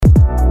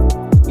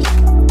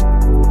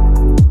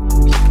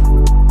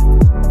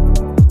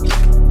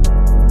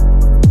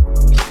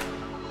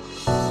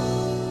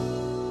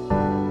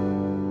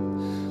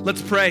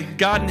pray.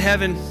 God in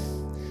heaven,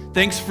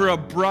 thanks for a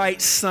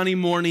bright, sunny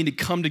morning to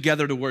come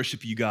together to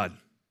worship you, God.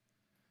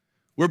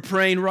 We're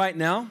praying right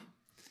now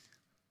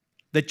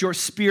that your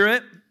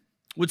Spirit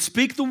would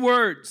speak the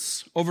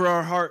words over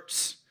our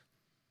hearts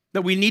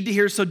that we need to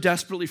hear so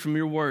desperately from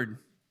your word.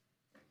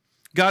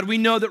 God, we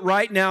know that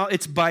right now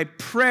it's by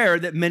prayer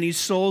that many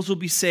souls will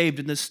be saved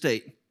in this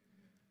state.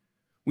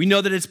 We know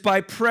that it's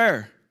by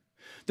prayer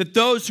that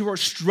those who are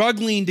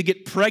struggling to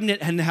get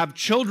pregnant and have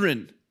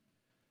children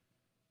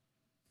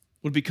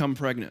would become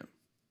pregnant.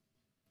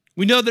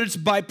 We know that it's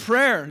by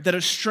prayer that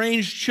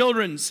estranged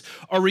children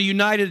are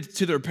reunited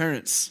to their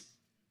parents.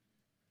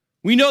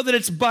 We know that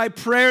it's by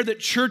prayer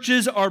that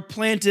churches are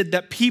planted,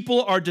 that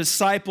people are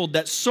discipled,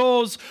 that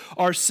souls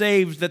are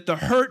saved, that the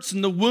hurts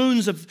and the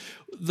wounds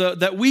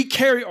that we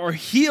carry are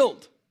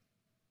healed.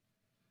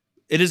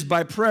 It is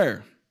by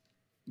prayer,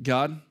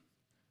 God,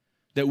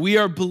 that we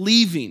are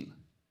believing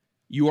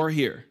you are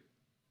here.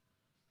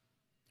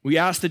 We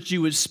ask that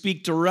you would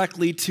speak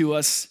directly to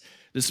us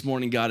this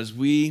morning, God, as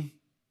we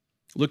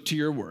look to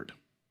your word.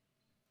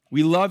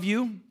 We love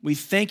you. We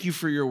thank you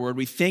for your word.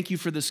 We thank you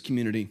for this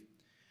community.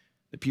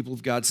 The people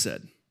of God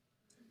said,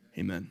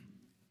 amen.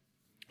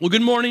 Well,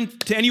 good morning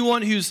to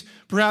anyone who's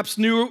perhaps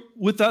new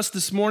with us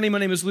this morning. My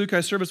name is Luke.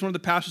 I serve as one of the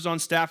pastors on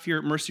staff here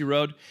at Mercy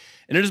Road.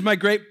 And it is my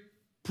great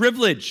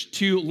privilege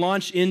to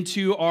launch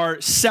into our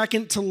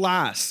second to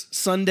last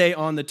Sunday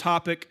on the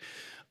topic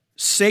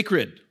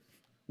sacred.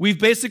 We've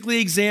basically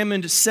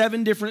examined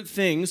 7 different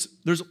things.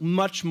 There's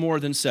much more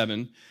than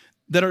 7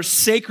 that are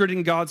sacred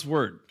in God's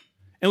word.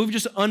 And we've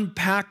just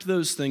unpacked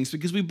those things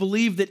because we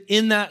believe that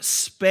in that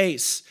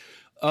space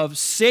of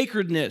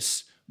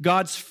sacredness,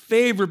 God's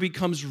favor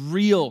becomes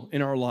real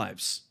in our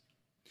lives.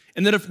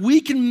 And that if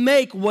we can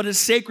make what is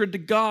sacred to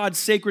God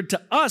sacred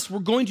to us, we're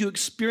going to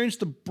experience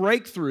the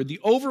breakthrough, the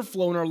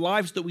overflow in our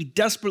lives that we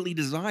desperately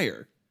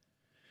desire.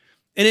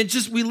 And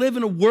we live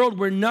in a world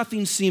where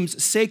nothing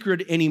seems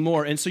sacred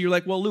anymore. And so you're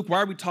like, well, Luke, why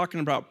are we talking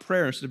about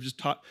prayer instead of just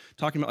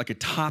talking about like a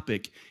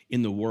topic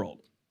in the world?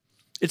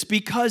 It's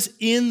because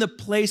in the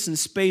place and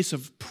space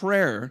of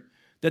prayer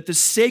that the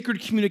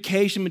sacred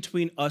communication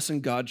between us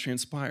and God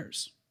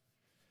transpires.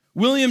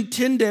 William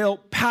Tyndale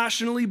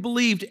passionately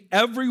believed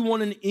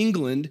everyone in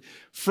England,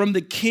 from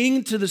the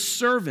king to the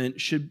servant,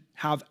 should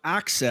have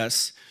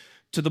access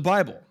to the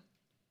Bible.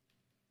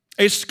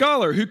 A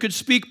scholar who could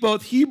speak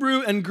both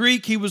Hebrew and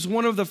Greek, he was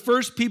one of the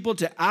first people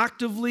to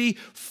actively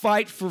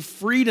fight for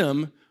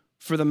freedom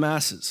for the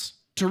masses,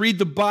 to read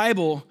the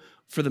Bible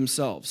for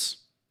themselves,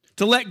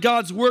 to let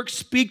God's work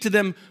speak to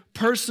them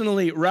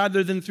personally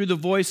rather than through the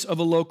voice of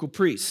a local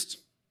priest.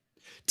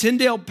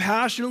 Tyndale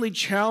passionately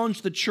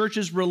challenged the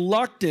church's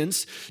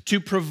reluctance to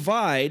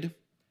provide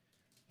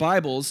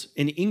Bibles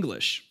in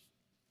English.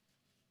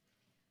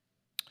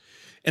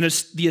 And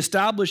the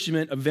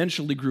establishment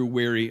eventually grew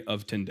wary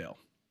of Tyndale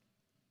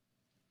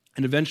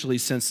and eventually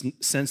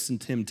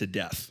sentenced him to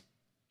death.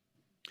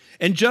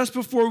 And just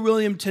before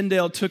William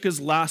Tyndale took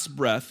his last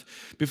breath,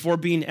 before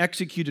being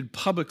executed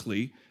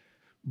publicly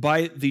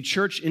by the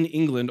church in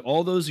England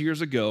all those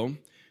years ago,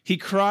 he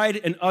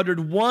cried and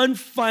uttered one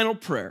final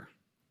prayer.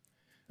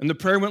 And the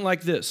prayer went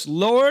like this: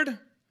 Lord,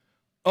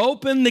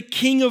 open the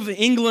King of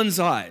England's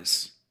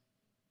eyes.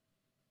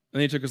 And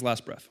then he took his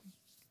last breath.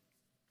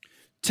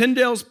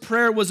 Tyndale's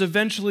prayer was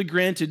eventually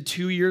granted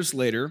 2 years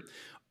later,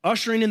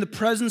 ushering in the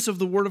presence of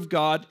the Word of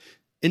God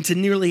into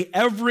nearly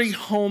every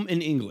home in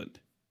England,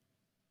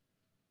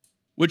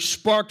 which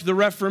sparked the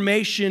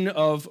reformation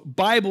of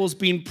Bibles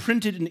being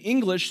printed in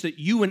English that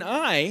you and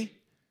I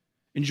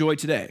enjoy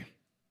today.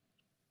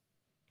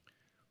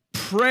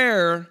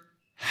 Prayer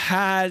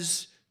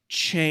has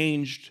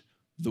changed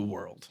the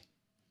world.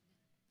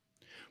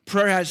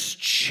 Prayer has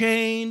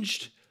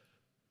changed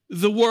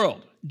the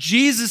world.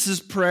 Jesus'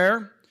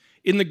 prayer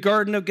in the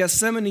Garden of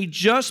Gethsemane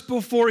just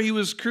before he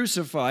was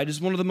crucified is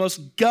one of the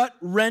most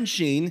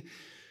gut-wrenching,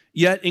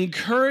 yet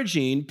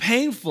encouraging,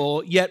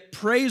 painful, yet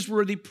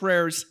praiseworthy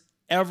prayers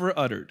ever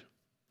uttered.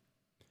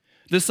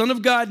 The Son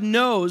of God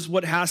knows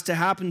what has to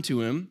happen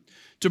to him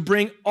to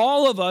bring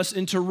all of us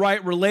into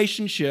right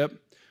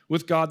relationship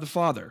with God the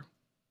Father.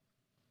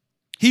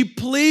 He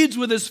pleads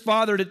with his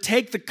Father to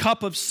take the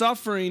cup of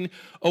suffering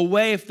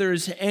away if there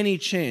is any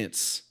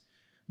chance,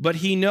 but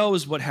he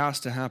knows what has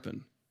to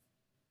happen.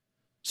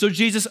 So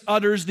Jesus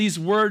utters these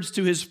words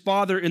to his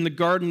Father in the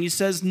garden. He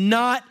says,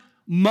 "Not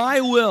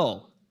my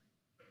will,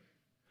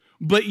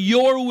 but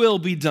your will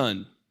be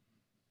done."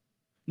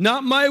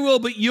 Not my will,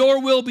 but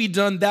your will be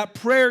done. That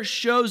prayer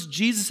shows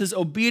Jesus'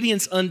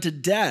 obedience unto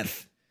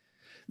death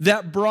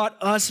that brought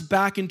us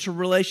back into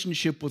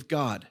relationship with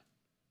God.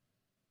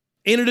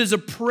 And it is a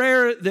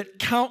prayer that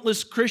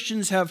countless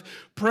Christians have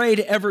prayed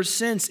ever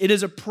since. It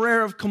is a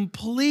prayer of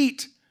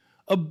complete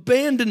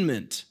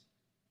abandonment.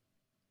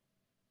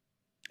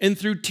 And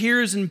through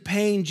tears and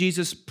pain,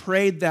 Jesus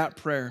prayed that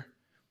prayer.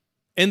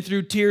 And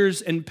through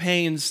tears and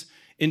pains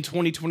in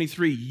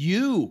 2023,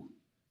 you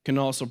can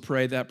also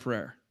pray that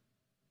prayer.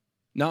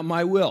 Not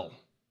my will,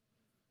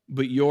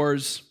 but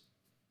yours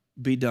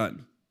be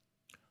done.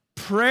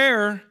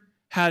 Prayer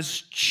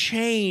has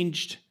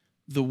changed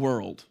the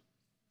world.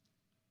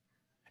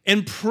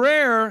 And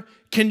prayer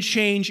can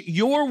change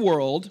your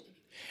world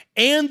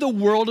and the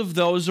world of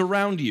those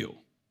around you.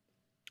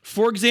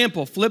 For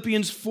example,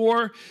 Philippians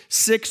 4,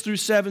 6 through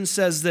 7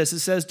 says this. It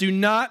says, do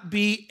not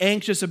be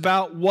anxious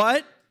about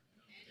what?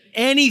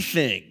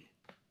 Anything.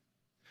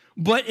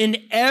 But in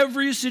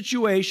every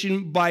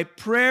situation, by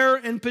prayer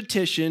and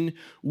petition,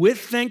 with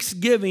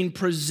thanksgiving,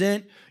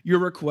 present your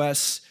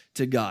requests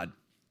to God.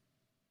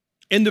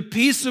 And the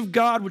peace of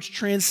God, which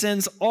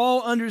transcends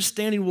all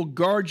understanding, will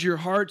guard your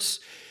hearts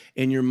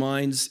and your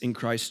minds in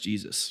Christ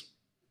Jesus.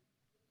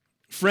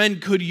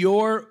 Friend, could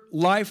your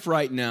life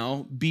right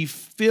now be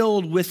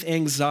filled with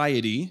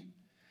anxiety?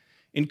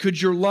 And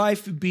could your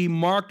life be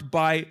marked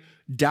by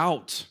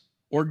doubt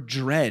or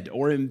dread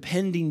or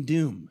impending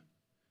doom?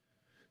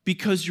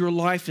 Because your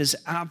life is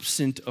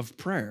absent of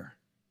prayer.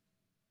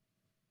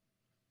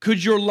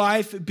 Could your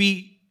life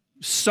be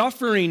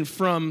suffering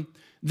from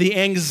the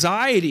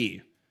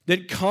anxiety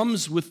that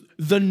comes with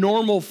the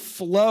normal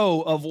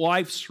flow of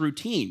life's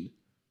routine?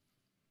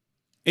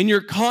 And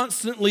you're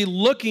constantly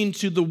looking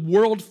to the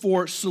world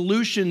for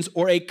solutions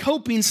or a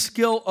coping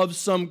skill of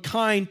some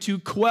kind to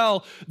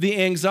quell the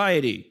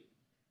anxiety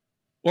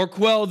or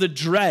quell the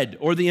dread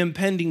or the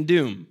impending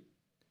doom.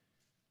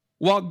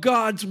 While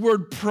God's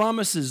word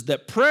promises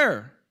that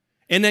prayer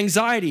and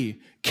anxiety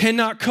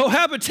cannot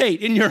cohabitate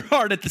in your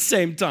heart at the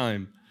same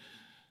time.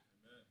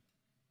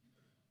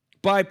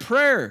 By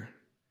prayer,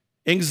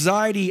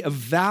 anxiety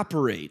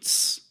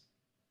evaporates.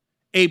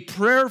 A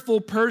prayerful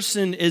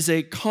person is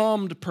a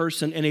calmed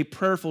person, and a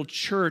prayerful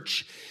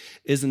church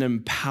is an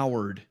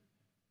empowered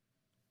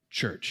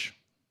church.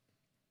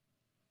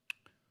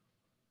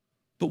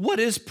 But what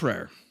is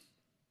prayer?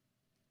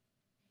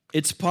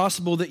 It's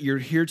possible that you're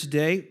here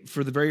today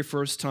for the very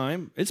first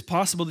time. It's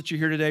possible that you're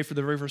here today for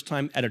the very first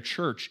time at a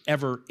church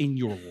ever in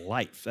your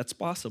life. That's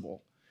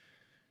possible.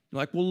 You're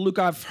like, well, Luke,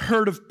 I've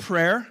heard of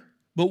prayer,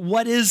 but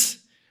what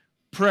is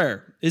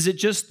prayer? Is it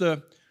just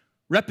the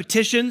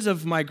repetitions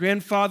of my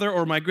grandfather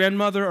or my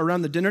grandmother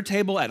around the dinner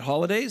table at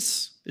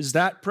holidays? Is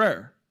that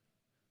prayer?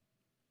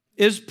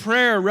 Is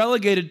prayer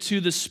relegated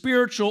to the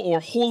spiritual or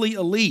holy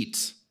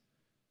elite?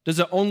 Does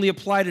it only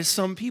apply to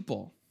some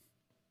people?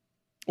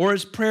 Or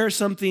is prayer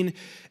something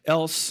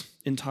else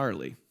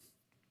entirely?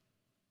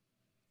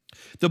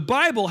 The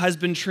Bible has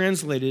been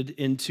translated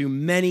into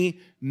many,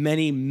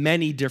 many,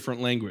 many different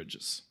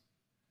languages.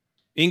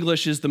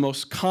 English is the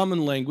most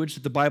common language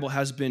that the Bible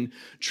has been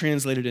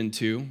translated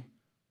into.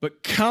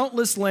 But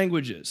countless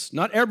languages,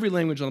 not every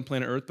language on the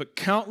planet Earth, but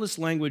countless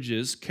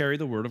languages carry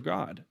the word of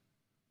God.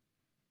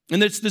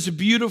 And it's this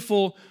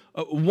beautiful,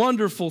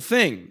 wonderful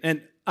thing.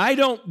 And I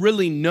don't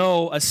really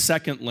know a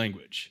second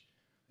language.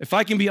 If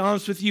I can be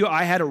honest with you,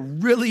 I had a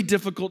really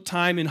difficult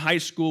time in high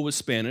school with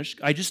Spanish.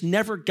 I just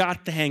never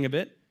got the hang of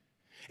it.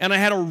 And I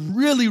had a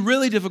really,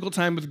 really difficult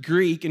time with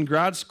Greek in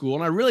grad school,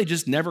 and I really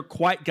just never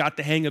quite got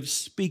the hang of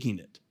speaking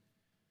it.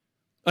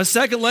 A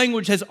second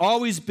language has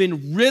always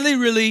been really,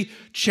 really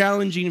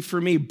challenging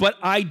for me, but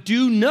I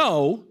do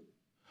know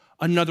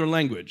another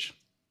language.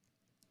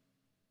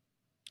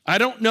 I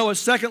don't know a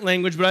second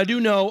language, but I do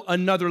know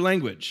another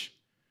language.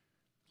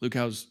 Luke,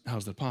 how's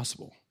that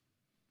possible?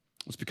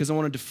 It's because I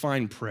want to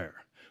define prayer.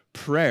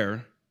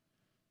 Prayer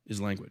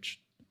is language.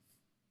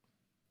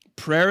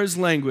 Prayer is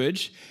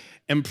language,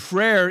 and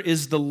prayer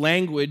is the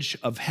language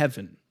of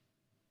heaven.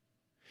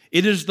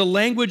 It is the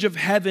language of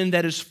heaven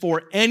that is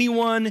for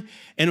anyone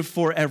and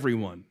for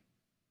everyone.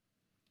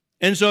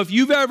 And so if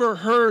you've ever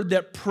heard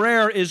that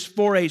prayer is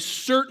for a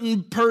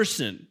certain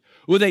person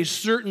with a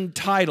certain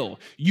title,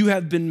 you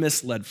have been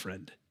misled,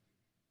 friend.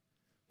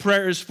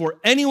 Prayer is for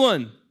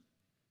anyone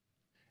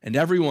and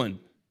everyone.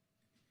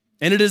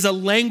 And it is a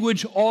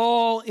language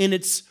all in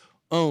its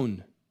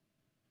own.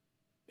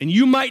 And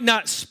you might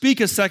not speak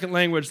a second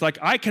language like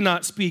I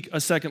cannot speak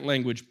a second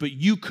language, but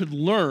you could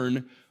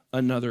learn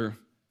another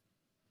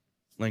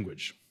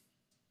language.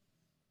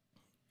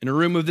 In a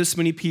room of this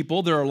many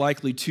people, there are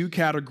likely two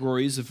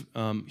categories of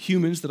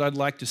humans that I'd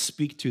like to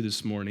speak to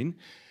this morning.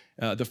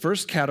 The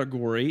first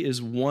category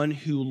is one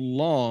who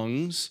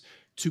longs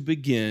to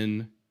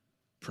begin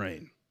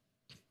praying.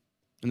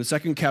 And the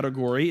second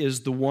category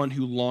is the one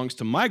who longs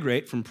to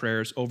migrate from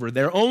prayers over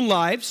their own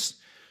lives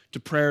to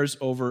prayers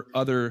over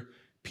other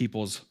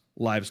people's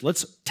lives.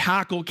 Let's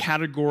tackle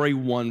category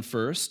one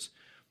first.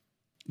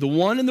 The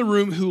one in the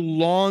room who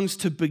longs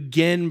to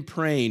begin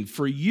praying.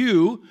 For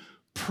you,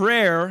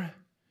 prayer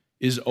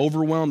is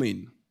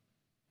overwhelming.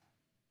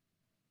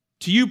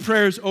 To you,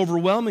 prayer is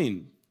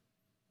overwhelming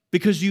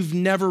because you've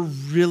never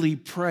really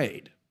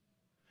prayed.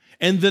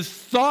 And the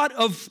thought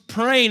of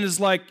praying is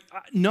like,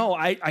 no,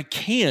 I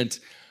can't.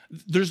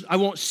 I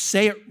won't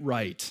say it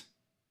right.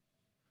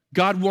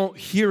 God won't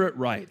hear it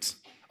right.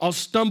 I'll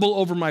stumble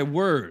over my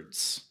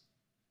words.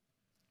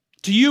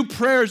 To you,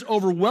 prayer is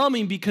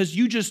overwhelming because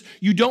you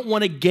don't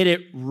want to get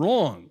it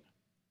wrong.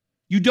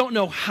 You don't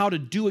know how to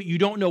do it. You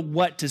don't know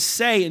what to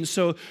say. And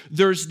so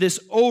there's this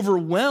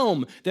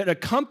overwhelm that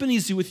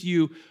accompanies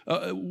you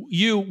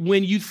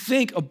when you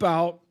think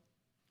about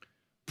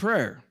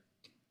prayer.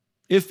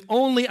 If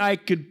only I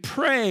could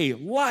pray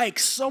like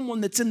someone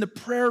that's in the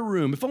prayer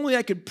room. If only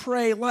I could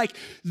pray like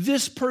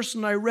this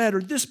person I read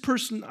or this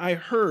person I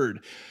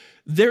heard.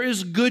 There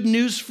is good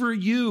news for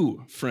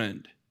you,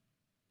 friend.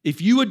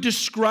 If you would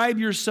describe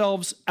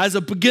yourselves as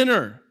a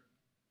beginner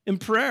in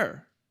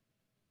prayer,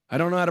 I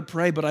don't know how to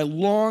pray, but I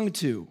long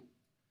to.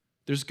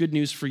 There's good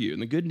news for you.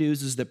 And the good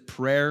news is that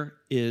prayer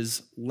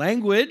is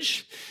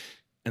language,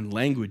 and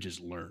language is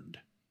learned.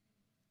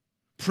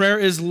 Prayer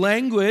is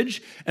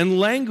language, and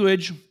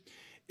language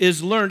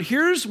is learned.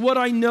 Here's what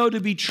I know to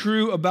be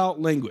true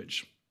about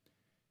language.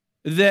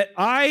 That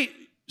I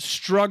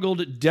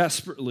struggled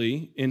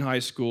desperately in high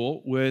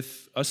school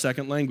with a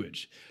second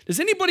language. Does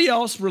anybody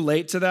else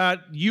relate to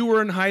that? You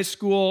were in high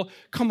school.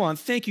 Come on,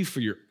 thank you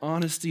for your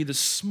honesty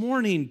this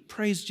morning.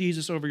 Praise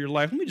Jesus over your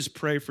life. Let me just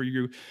pray for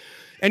you.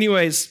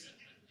 Anyways,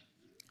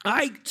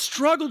 I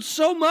struggled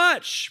so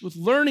much with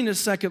learning a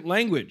second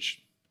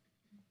language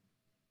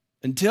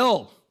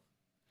until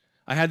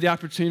I had the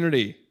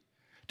opportunity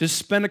to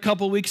spend a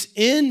couple weeks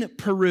in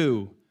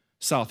Peru,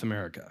 South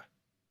America,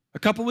 a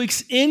couple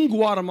weeks in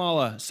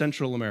Guatemala,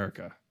 Central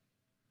America,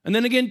 and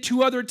then again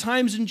 2 other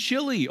times in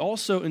Chile,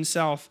 also in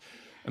South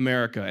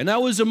America. And I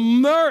was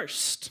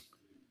immersed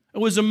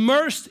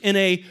in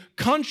a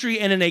country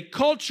and in a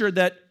culture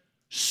that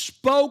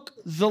spoke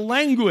the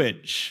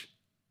language.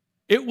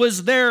 It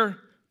was their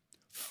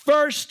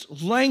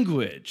first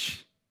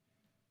language,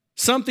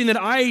 something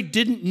that I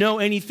didn't know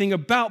anything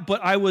about,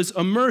 but I was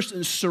immersed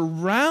and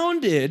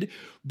surrounded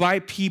by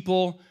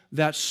people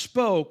that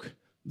spoke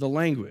the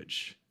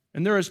language.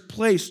 And there is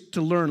place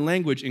to learn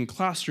language in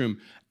classroom,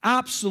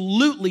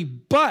 absolutely,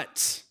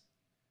 but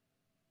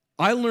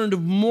I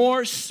learned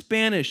more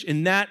Spanish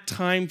in that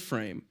time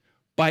frame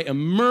by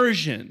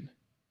immersion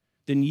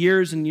than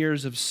years and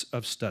years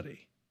of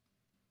study.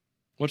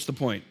 What's the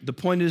point? The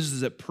point is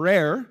that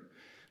prayer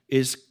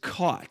is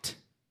caught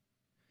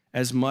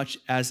as much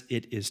as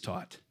it is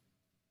taught.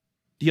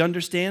 Do you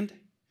understand?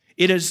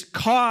 It is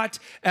caught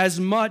as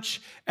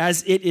much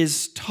as it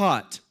is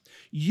taught.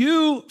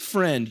 You,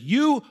 friend,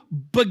 you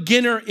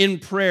beginner in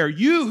prayer,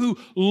 you who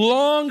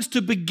longs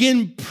to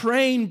begin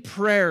praying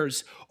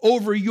prayers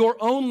over your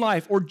own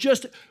life or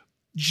just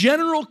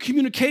general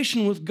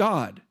communication with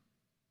God,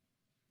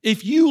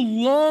 if you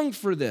long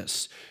for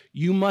this,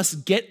 you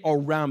must get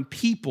around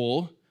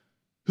people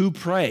who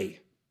pray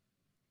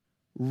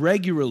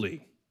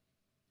regularly.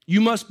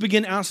 You must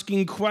begin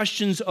asking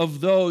questions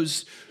of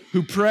those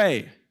who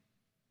pray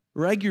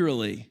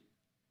regularly.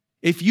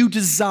 If you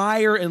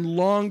desire and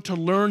long to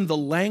learn the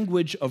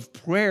language of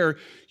prayer,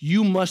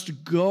 you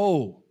must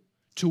go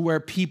to where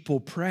people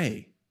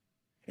pray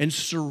and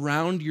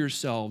surround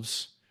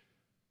yourselves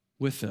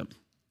with them.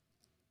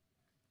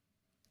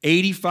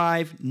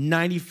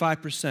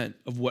 95%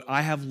 of what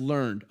I have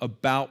learned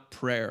about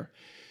prayer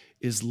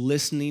is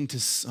listening to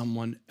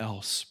someone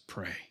else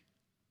pray.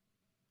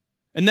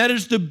 And that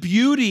is the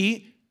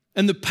beauty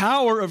and the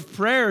power of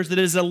prayers, that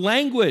it is a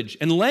language,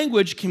 and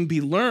language can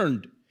be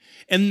learned.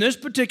 In this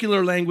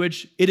particular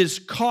language, it is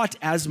caught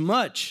as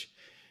much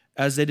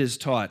as it is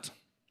taught.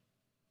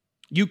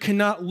 You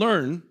cannot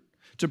learn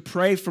to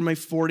pray from a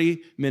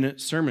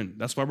 40-minute sermon.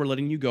 That's why we're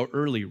letting you go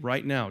early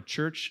right now.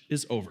 Church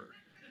is over.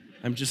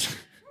 I'm just...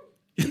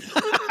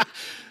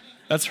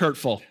 That's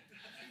hurtful.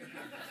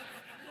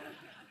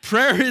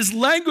 Prayer is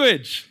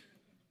language,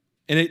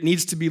 and it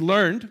needs to be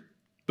learned,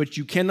 but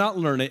you cannot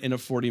learn it in a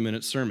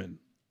 40-minute sermon.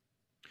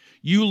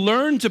 You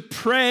learn to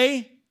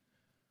pray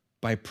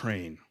by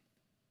praying.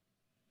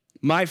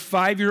 My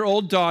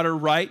 5-year-old daughter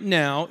right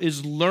now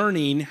is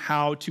learning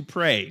how to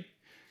pray.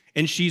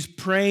 And she's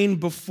praying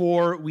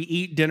before we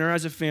eat dinner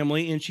as a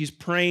family, and she's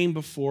praying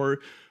before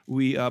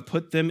we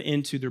put them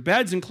into their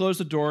beds and close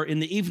the door in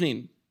the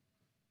evening.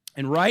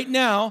 And right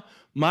now,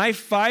 my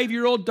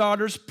 5-year-old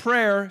daughter's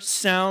prayer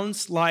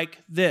sounds like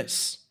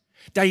this.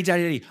 Daddy,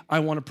 Daddy, Daddy, I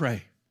want to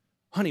pray.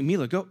 Honey,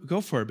 Mila,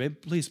 go for it, babe.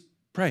 Please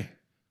pray.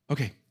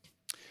 Okay.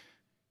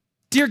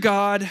 Dear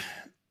God,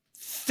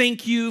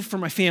 thank you for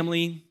my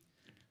family.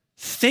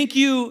 Thank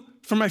you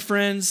for my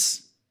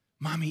friends.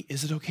 Mommy,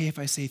 is it okay if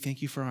I say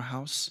thank you for our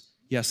house?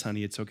 Yes,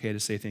 honey, it's okay to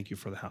say thank you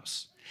for the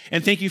house.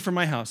 And thank you for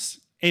my house.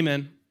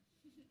 Amen.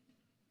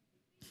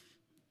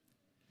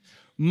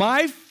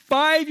 My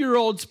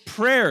 5-year-old's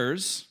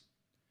prayers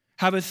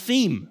have a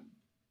theme,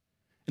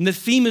 and the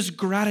theme is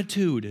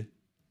gratitude.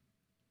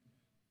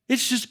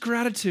 It's just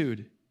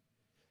gratitude.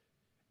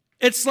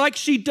 It's like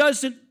she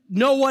doesn't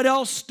know what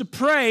else to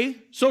pray,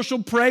 so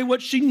she'll pray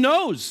what she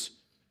knows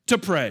to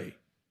pray.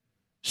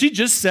 She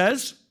just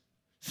says,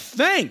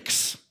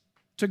 thanks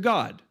to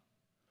God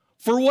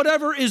for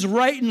whatever is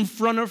right in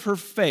front of her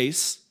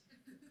face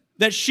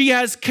that she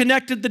has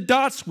connected the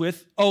dots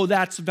with. Oh,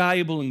 that's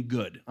valuable and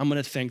good. I'm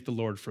going to thank the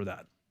Lord for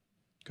that.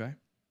 Okay?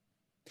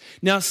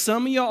 Now,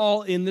 some of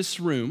y'all in this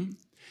room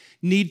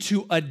need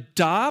to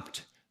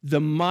adopt the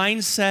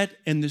mindset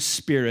and the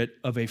spirit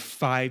of a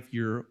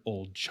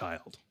 5-year-old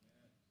child.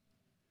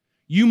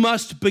 You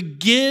must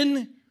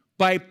begin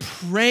by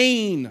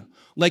praying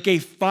like a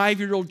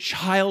 5-year-old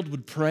child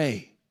would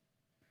pray.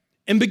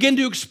 and begin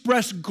to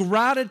express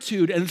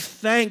gratitude and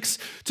thanks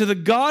to the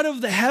God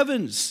of the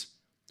heavens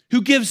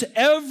who gives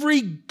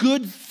every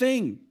good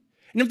thing.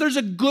 And if there's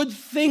a good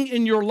thing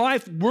in your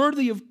life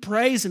worthy of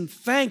praise and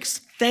thanks,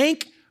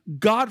 thank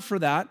God for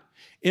that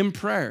in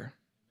prayer.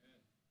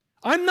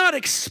 I'm not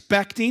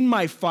expecting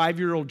my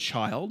 5-year-old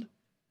child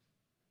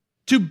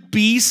to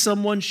be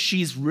someone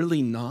she's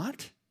really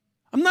not.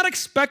 I'm not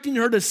expecting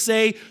her to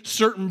say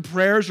certain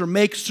prayers or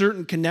make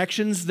certain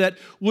connections that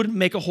wouldn't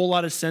make a whole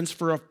lot of sense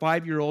for a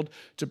 5-year-old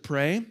to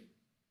pray.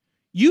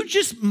 You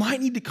just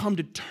might need to come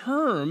to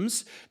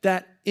terms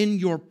that in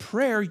your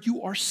prayer,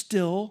 you are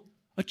still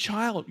a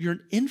child. You're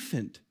an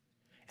infant.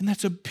 And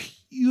that's a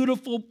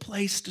beautiful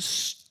place to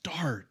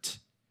start.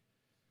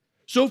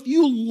 So if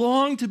you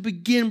long to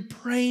begin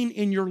praying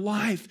in your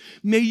life,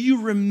 may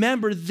you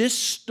remember this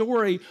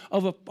story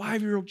of a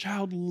 5-year-old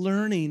child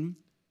learning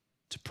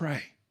to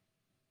pray.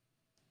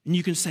 And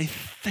you can say,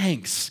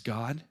 thanks,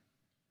 God,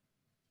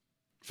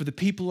 for the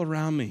people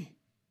around me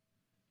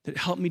that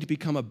helped me to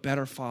become a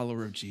better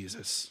follower of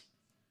Jesus.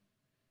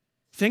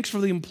 Thanks for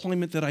the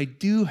employment that I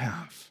do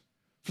have,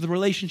 for the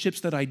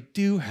relationships that I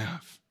do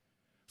have,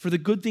 for the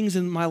good things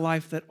in my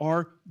life that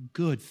are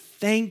good.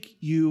 Thank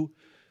you,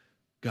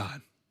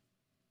 God.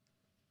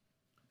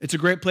 It's a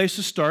great place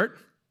to start.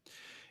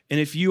 And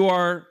if you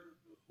are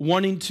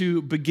wanting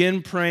to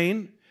begin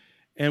praying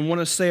and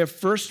want to say a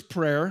first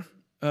prayer,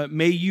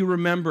 may you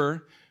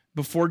remember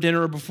before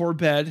dinner or before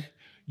bed,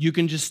 you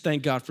can just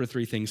thank God for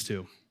 3 things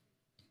too.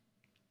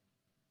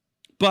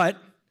 But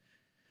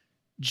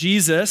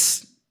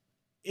Jesus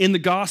in the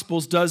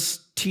Gospels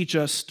does teach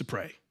us to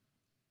pray.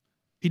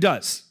 He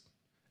does.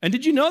 And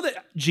did you know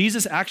that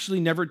Jesus actually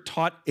never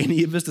taught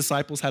any of his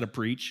disciples how to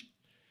preach?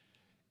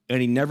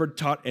 And he never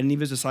taught any of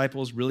his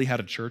disciples really how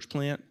to church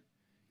plant?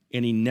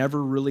 And he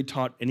never really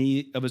taught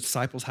any of his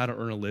disciples how to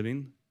earn a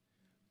living?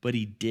 But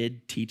he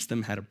did teach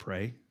them how to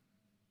pray.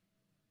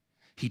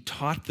 He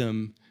taught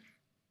them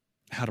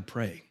how to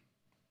pray.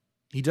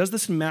 He does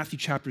this in Matthew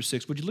chapter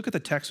 6. Would you look at the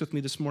text with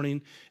me this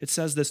morning? It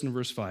says this in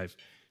verse 5.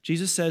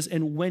 Jesus says,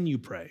 and when you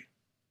pray,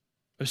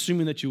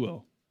 assuming that you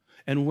will,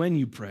 and when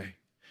you pray,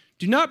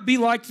 do not be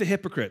like the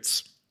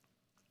hypocrites,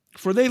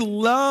 for they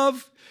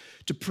love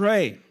to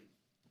pray,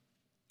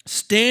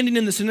 standing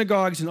in the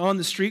synagogues and on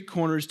the street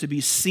corners to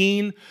be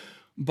seen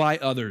by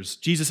others.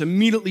 Jesus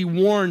immediately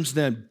warns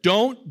them,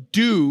 don't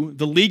do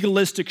the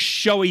legalistic,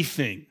 showy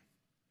thing.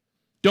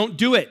 Don't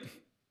do it.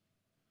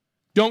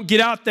 Don't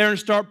get out there and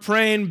start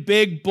praying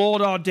big,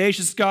 bold,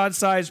 audacious,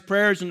 God-sized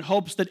prayers in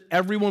hopes that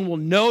everyone will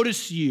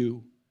notice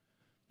you.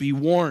 Be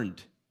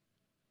warned.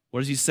 What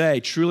does he say?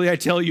 Truly, I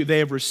tell you, they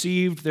have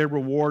received their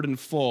reward in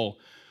full.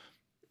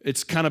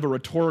 It's kind of a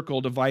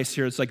rhetorical device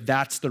here. It's like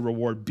that's the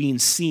reward. Being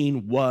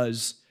seen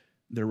was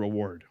their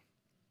reward.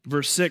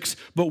 Verse 6,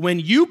 but when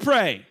you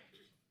pray,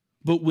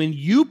 go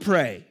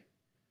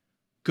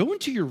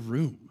into your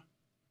room.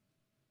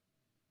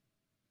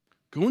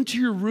 Go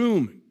into your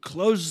room,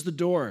 close the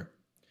door,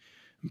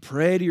 and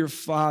pray to your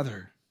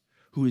Father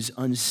who is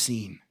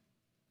unseen.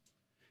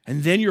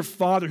 And then your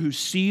Father who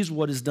sees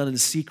what is done in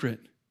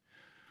secret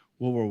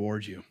will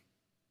reward you.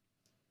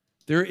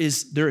 There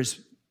is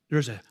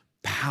a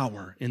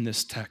power in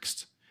this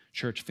text,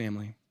 church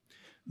family.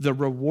 The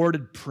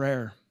rewarded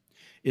prayer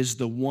is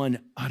the one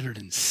uttered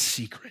in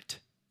secret.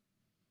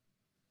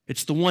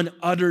 It's the one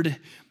uttered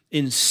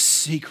in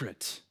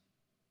secret.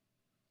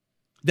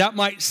 That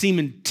might seem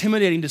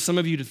intimidating to some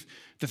of you,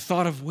 the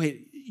thought of,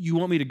 wait, you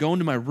want me to go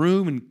into my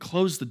room and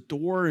close the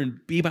door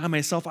and be by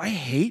myself? I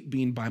hate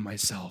being by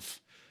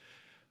myself.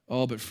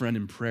 Oh, but friend,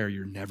 in prayer,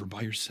 you're never by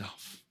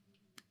yourself.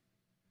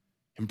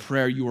 In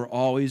prayer, you are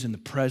always in the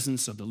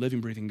presence of the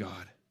living, breathing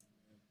God.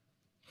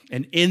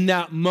 And in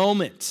that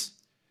moment,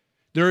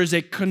 there is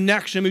a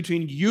connection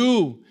between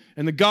you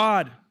and the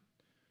God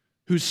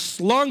who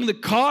slung the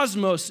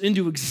cosmos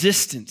into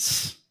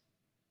existence.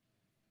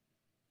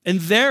 And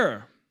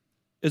there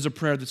is a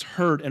prayer that's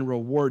heard and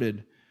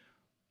rewarded.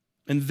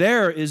 And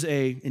there is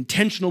an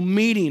intentional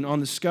meeting on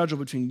the schedule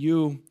between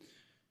you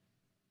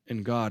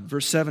and God.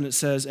 Verse 7, it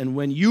says, and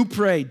when you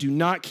pray, do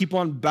not keep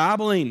on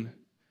babbling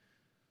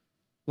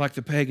like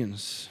the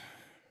pagans,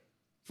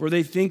 for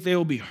they think they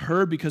will be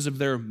heard because of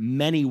their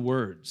many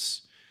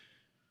words.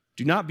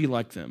 Do not be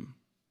like them.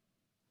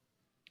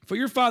 For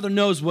your Father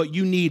knows what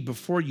you need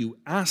before you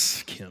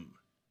ask him.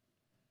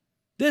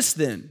 This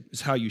then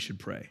is how you should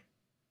pray.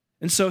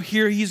 And so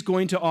here he's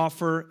going to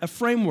offer a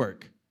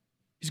framework.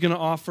 He's going to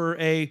offer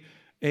a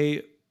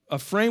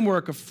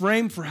framework, a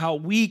frame for how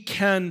we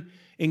can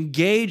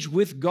engage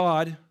with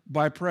God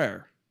by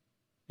prayer.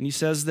 And he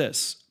says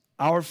this,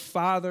 our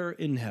Father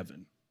in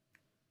heaven,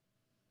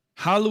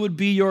 hallowed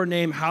be your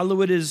name.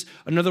 Hallowed is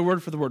another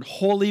word for the word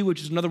holy,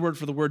 which is another word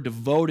for the word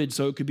devoted.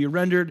 So it could be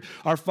rendered,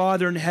 our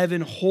Father in heaven,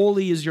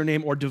 holy is your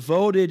name, or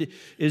devoted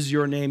is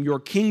your name.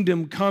 Your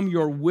kingdom come,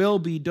 your will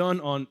be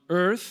done on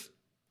earth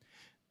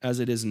as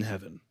it is in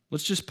heaven.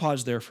 Let's just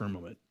pause there for a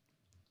moment.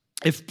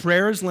 If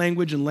prayer is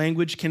language and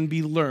language can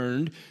be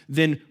learned,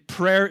 then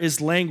prayer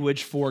is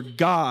language for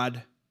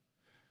God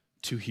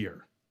to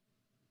hear.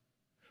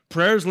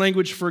 Prayer is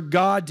language for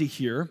God to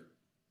hear.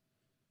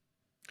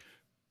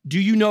 Do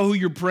you know who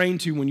you're praying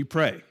to when you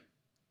pray?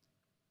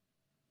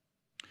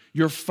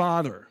 Your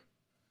Father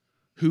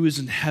who is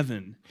in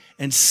heaven.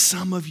 And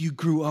some of you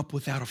grew up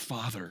without a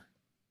father.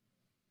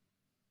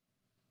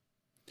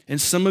 And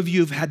some of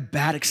you have had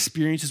bad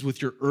experiences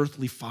with your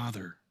earthly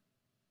father.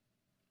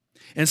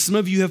 And some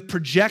of you have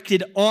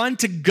projected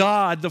onto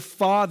God the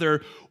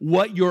Father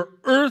what your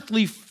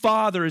earthly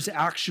father is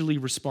actually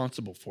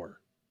responsible for.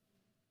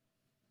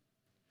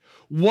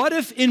 What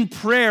if in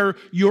prayer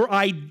your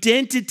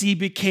identity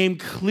became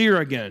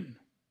clear again?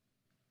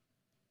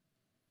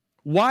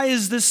 Why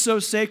is this so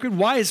sacred?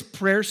 Why is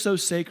prayer so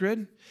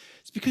sacred?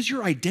 It's because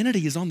your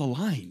identity is on the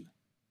line.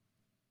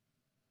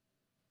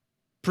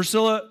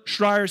 Priscilla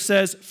Schreier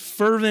says,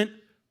 fervent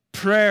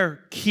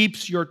prayer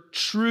keeps your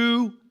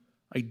true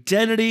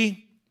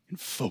identity in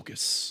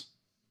focus.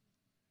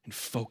 In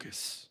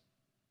focus.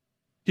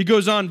 He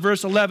goes on,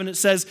 verse 11, it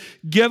says,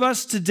 give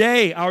us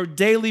today our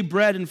daily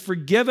bread and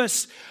forgive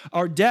us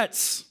our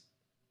debts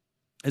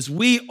as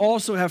we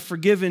also have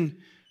forgiven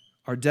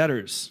our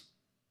debtors.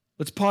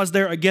 Let's pause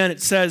there again.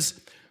 It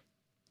says,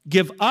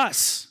 give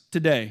us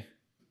today,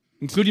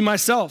 including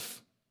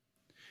myself,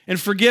 and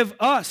forgive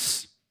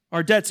us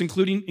our debts,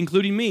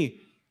 including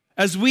me,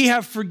 as we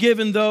have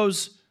forgiven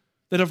those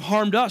that have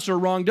harmed us or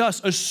wronged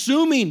us,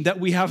 assuming that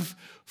we have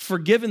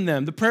forgiven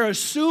them. The prayer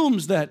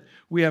assumes that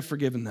we have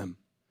forgiven them.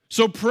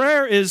 So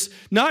prayer is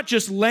not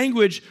just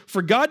language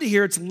for God to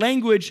hear, it's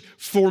language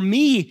for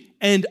me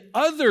and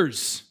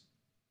others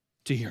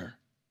to hear.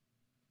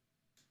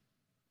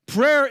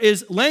 Prayer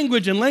is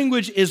language, and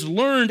language is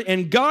learned,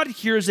 and God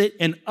hears it,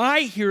 and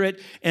I hear it,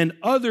 and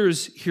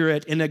others hear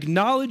it, and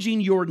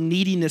acknowledging your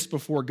neediness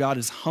before God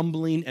is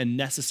humbling and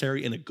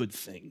necessary and a good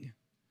thing.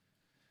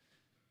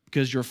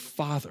 Because your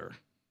Father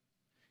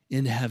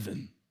in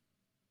heaven,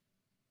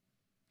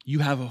 you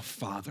have a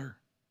Father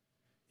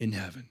in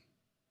heaven.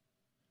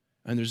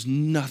 And there's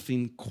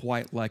nothing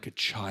quite like a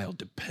child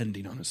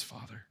depending on his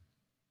father,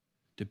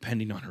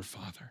 depending on her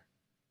father.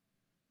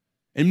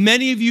 And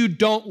many of you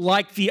don't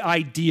like the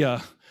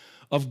idea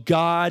of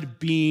God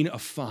being a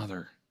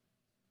father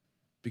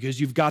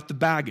because you've got the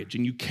baggage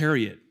and you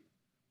carry it.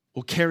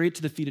 Well, carry it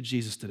to the feet of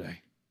Jesus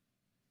today.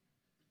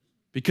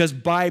 Because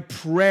by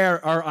prayer,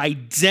 our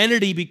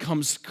identity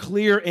becomes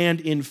clear and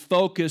in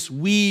focus.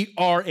 We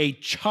are a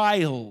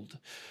child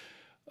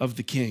of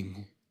the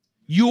King.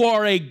 You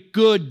are a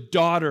good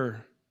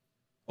daughter,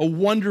 a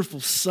wonderful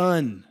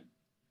son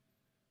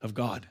of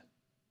God.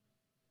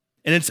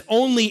 And it's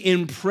only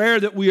in prayer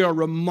that we are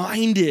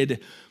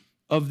reminded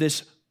of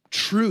this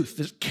truth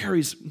that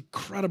carries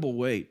incredible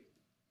weight.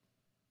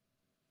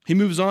 He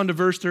moves on to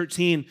verse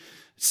 13. It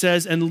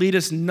says, and lead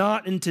us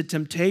not into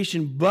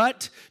temptation,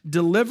 but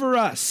deliver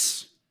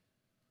us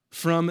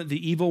from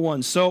the evil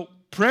one. So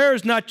prayer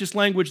is not just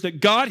language that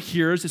God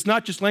hears. It's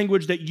not just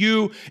language that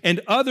you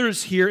and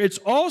others hear. It's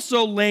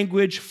also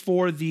language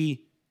for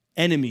the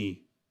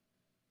enemy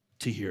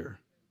to hear.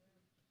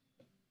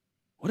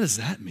 What does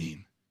that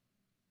mean?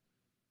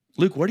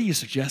 Luke, what do you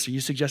suggest? Are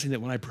you suggesting that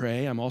when I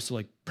pray, I'm also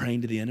like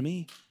praying to the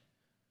enemy?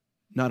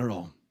 Not at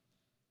all.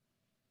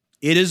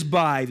 It is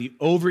by the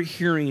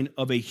overhearing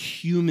of a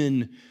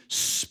human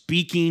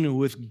speaking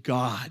with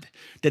God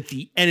that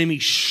the enemy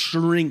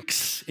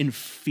shrinks in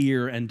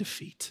fear and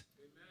defeat.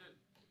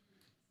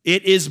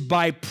 It is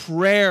by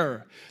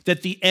prayer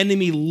that the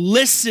enemy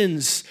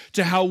listens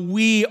to how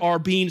we are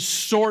being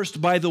sourced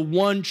by the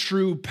one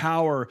true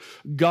power,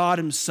 God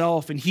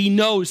himself, and he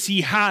knows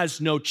he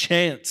has no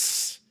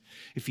chance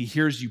if he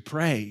hears you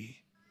pray.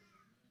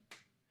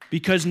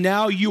 Because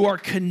now you are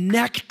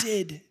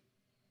connected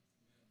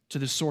to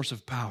the source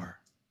of power.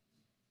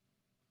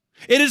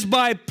 It is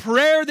by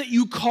prayer that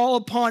you call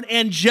upon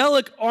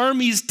angelic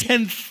armies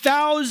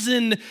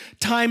 10,000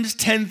 times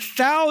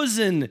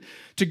 10,000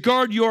 to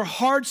guard your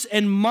hearts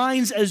and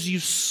minds as you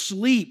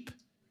sleep,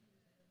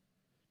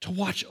 to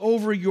watch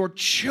over your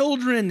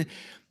children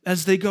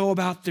as they go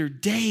about their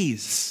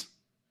days.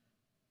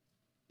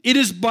 It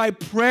is by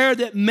prayer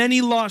that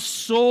many lost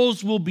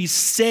souls will be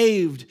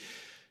saved.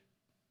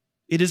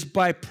 It is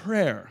by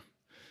prayer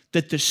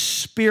that the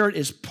Spirit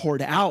is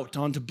poured out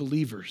onto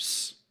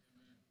believers.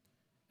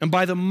 And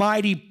by the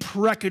mighty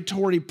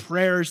precatory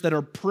prayers that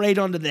are prayed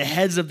onto the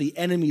heads of the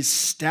enemy's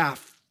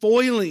staff,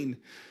 foiling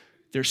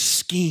their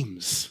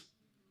schemes.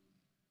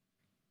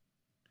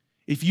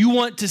 If you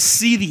want to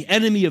see the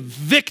enemy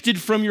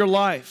evicted from your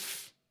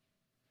life,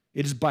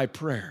 it is by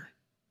prayer.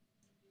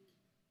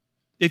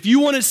 If you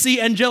want to see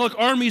angelic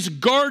armies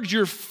guard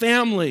your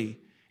family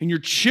and your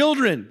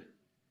children,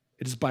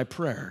 it is by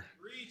prayer.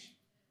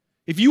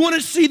 If you want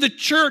to see the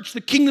church,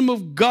 the kingdom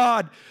of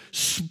God,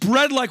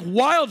 spread like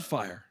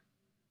wildfire,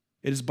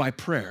 it is by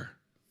prayer.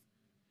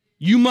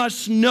 You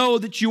must know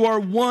that you are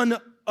one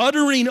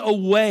uttering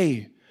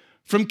away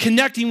from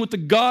connecting with the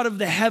God of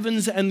the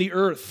heavens and the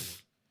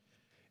earth.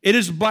 It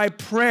is by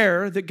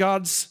prayer that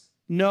God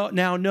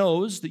now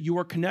knows that you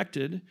are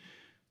connected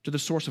to the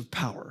source of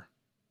power.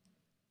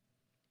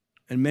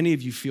 And many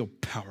of you feel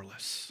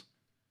powerless.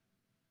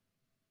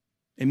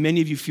 And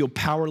many of you feel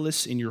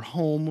powerless in your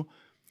home,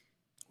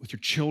 with your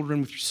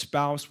children, with your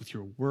spouse, with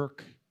your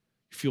work.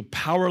 You feel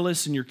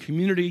powerless in your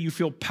community. You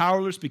feel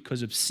powerless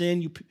because of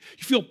sin. You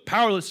feel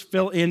powerless,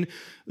 fill in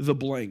the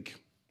blank.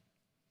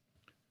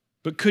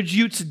 But could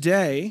you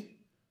today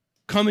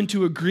come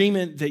into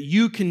agreement that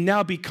you can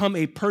now become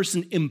a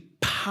person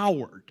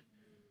empowered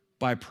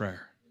by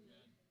prayer?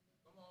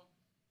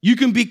 You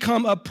can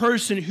become a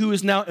person who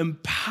is now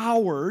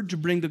empowered to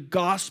bring the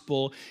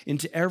gospel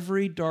into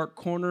every dark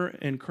corner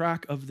and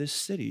crack of this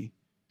city.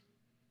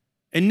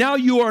 And now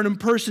you are a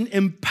person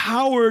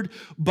empowered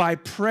by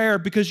prayer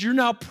because you're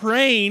now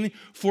praying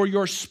for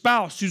your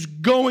spouse who's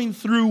going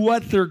through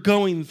what they're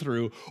going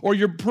through. Or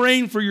you're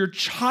praying for your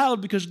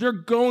child because they're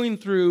going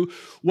through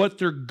what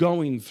they're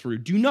going through.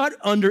 Do not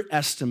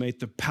underestimate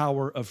the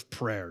power of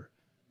prayer.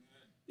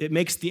 It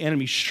makes the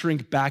enemy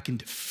shrink back in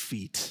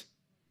defeat.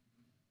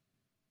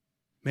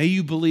 May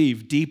you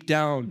believe deep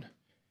down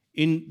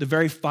in the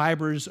very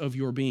fibers of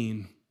your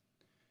being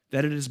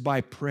that it is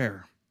by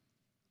prayer.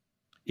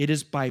 It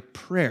is by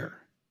prayer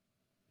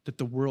that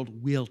the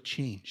world will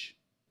change.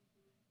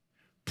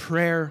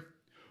 Prayer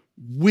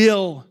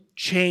will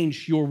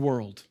change your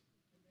world.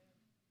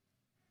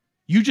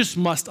 You just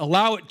must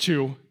allow it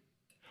to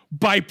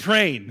by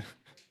praying.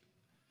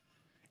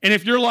 And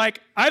if you're like,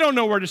 I don't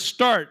know where to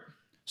start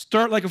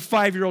like a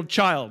 5-year-old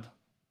child.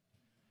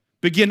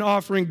 Begin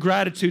offering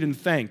gratitude and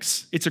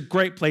thanks. It's a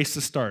great place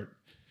to start.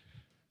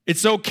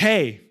 It's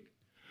okay.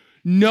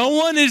 No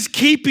one is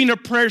keeping a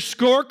prayer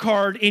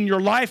scorecard in your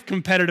life,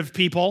 competitive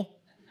people.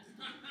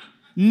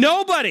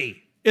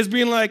 Nobody is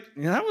being like,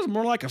 that was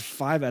more like a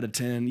 5 out of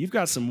 10. You've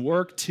got some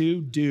work to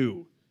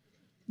do.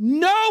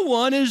 No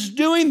one is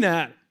doing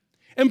that.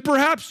 And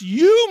perhaps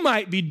you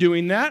might be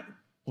doing that.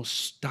 Well,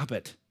 stop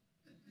it.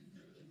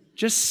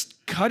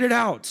 Just cut it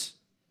out.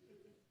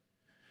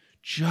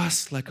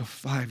 Just like a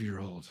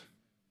 5-year-old,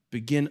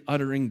 begin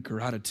uttering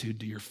gratitude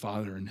to your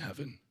Father in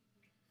heaven.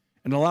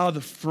 And allow the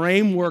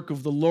framework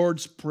of the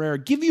Lord's Prayer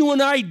give you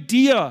an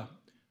idea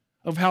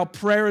of how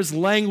prayer is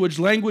language.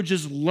 Language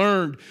is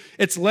learned.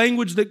 It's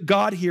language that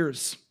God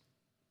hears.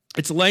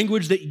 It's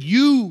language that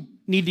you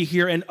need to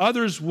hear and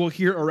others will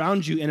hear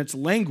around you. And it's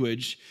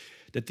language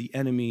that the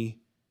enemy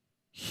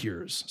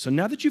hears. So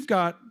now that you've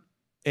got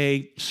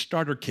a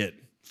starter kit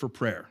for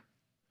prayer,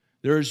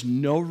 there is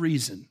no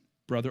reason,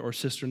 brother or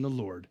sister in the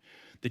Lord,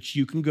 that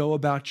you can go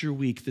about your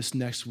week this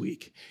next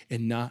week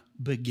and not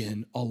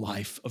begin a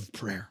life of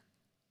prayer.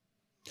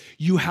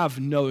 You have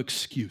no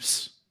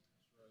excuse.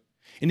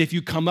 And if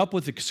you come up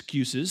with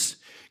excuses,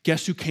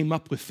 guess who came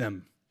up with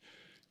them?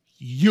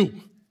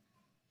 You.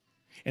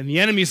 And the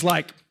enemy's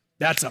like,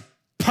 that's a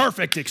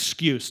perfect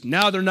excuse.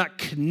 Now they're not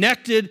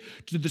connected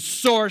to the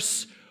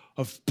source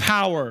of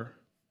power.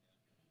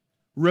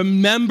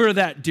 Remember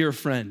that, dear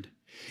friend.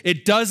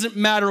 It doesn't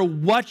matter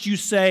what you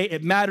say,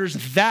 it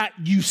matters that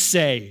you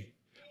say.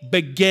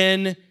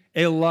 Begin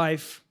a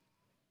life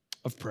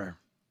of prayer.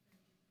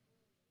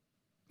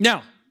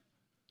 Now,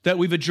 that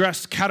we've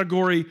addressed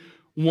category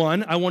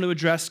 1, I want to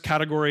address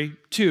category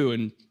 2.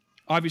 And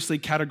obviously,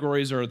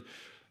 categories are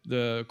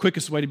the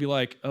quickest way to be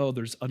like, oh,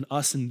 there's an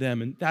us and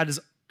them. And that is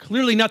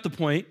clearly not the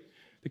point.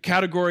 The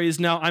category is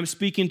now I'm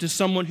speaking to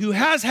someone who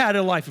has had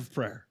a life of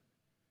prayer,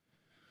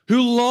 who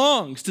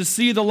longs to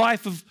see the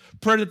life of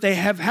prayer that they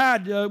have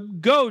had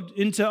go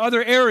into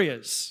other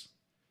areas,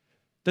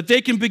 that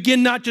they can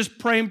begin not just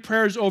praying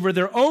prayers over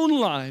their own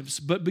lives,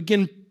 but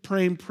begin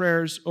praying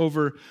prayers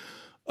over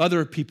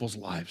other people's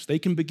lives. They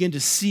can begin to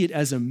see it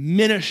as a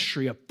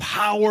ministry, a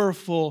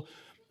powerful,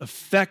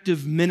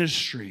 effective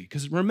ministry.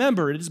 Because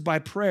remember, it is by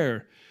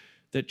prayer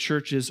that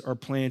churches are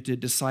planted,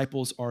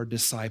 disciples are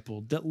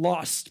discipled, that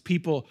lost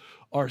people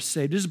are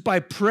saved. It is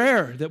by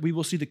prayer that we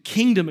will see the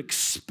kingdom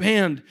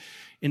expand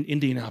in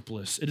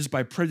Indianapolis. It is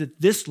by prayer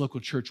that this local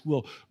church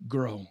will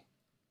grow.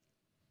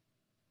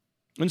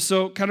 And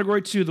so,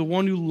 category 2, the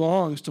one who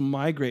longs to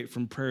migrate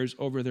from prayers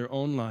over their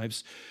own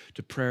lives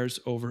to prayers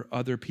over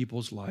other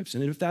people's lives.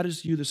 And if that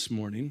is you this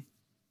morning,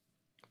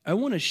 I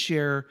want to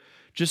share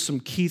just some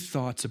key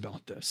thoughts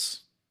about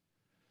this.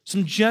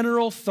 Some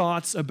general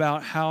thoughts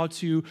about how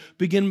to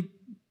begin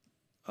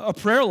a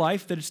prayer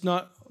life that it's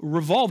not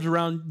revolved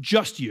around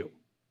just you.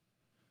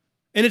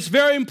 And it's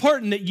very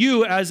important that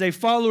you, as a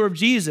follower of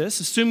Jesus,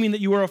 assuming that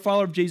you are a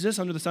follower of Jesus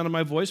under the sound of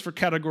my voice for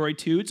category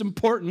 2, it's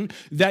important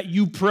that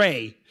you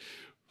pray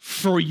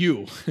for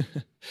you.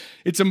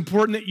 It's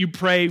important that you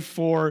pray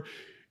for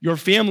your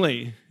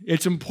family.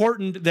 It's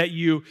important that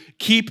you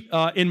keep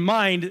in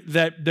mind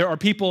that there are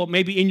people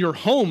maybe in your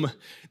home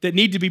that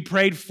need to be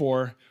prayed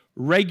for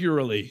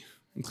regularly,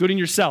 including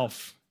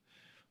yourself.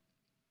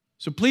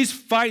 So please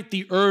fight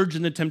the urge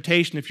and the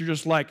temptation if you're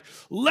just like,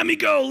 let me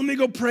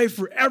go pray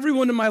for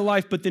everyone in my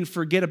life, but then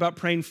forget about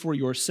praying for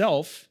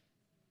yourself.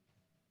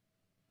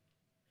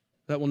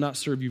 That will not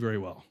serve you very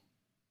well.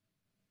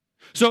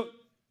 So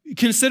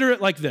consider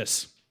it like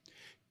this.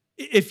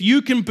 If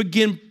you can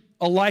begin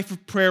a life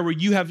of prayer where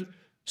you have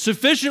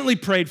sufficiently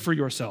prayed for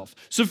yourself,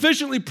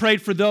 sufficiently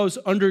prayed for those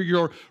under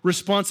your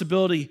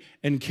responsibility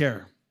and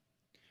care,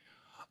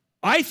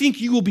 I think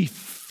you will be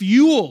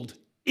fueled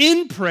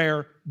in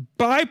prayer,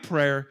 by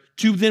prayer,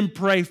 to then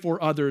pray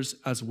for others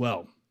as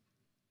well.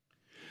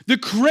 The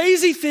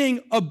crazy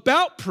thing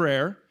about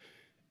prayer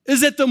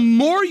is that the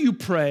more you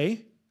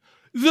pray,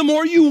 the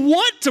more you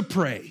want to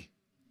pray.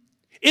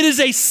 It is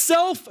a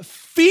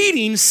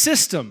self-feeding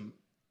system.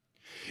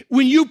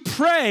 When you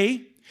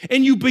pray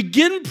and you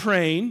begin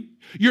praying,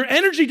 your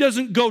energy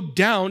doesn't go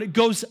down, it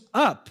goes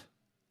up.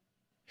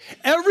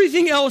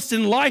 Everything else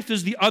in life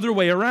is the other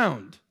way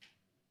around.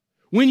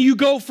 When you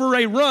go for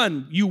a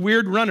run, you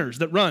weird runners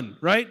that run,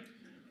 right?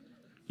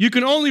 You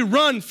can only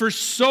run for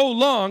so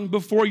long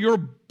before your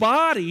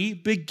body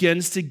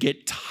begins to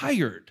get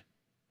tired.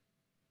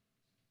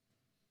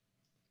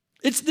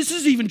 This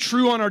is even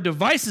true on our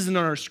devices and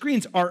on our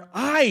screens. Our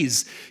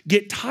eyes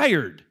get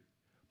tired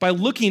by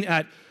looking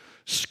at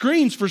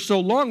screens for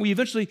so long. We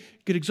eventually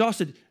get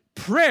exhausted.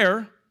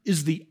 Prayer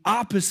is the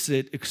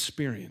opposite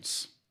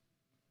experience.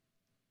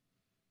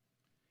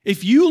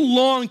 If you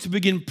long to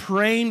begin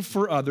praying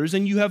for others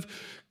and you have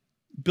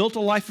built a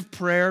life of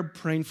prayer,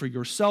 praying for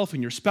yourself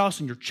and your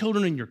spouse and your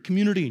children and your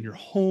community and your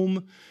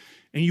home,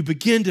 and you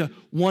begin to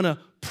want to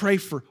pray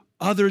for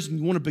others and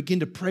you want to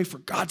begin to pray for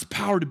God's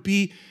power to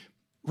be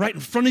right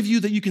in front of you,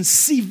 that you can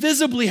see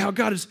visibly how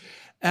God is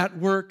at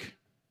work,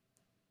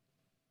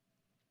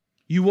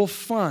 you will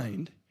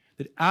find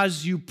that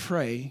as you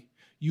pray,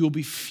 you will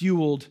be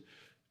fueled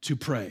to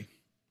pray.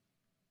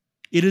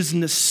 It is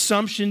an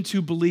assumption to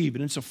believe,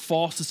 and it's a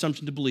false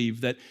assumption to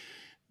believe that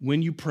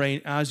when you pray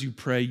and as you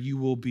pray, you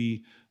will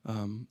be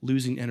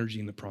losing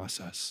energy in the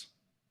process.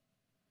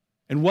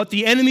 And what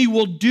the enemy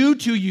will do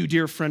to you,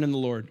 dear friend in the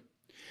Lord,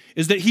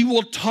 is that he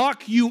will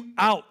talk you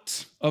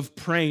out of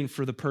praying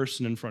for the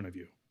person in front of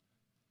you.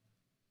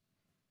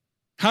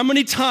 How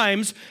many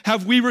times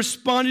have we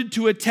responded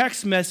to a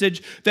text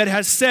message that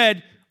has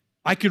said,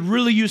 I could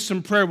really use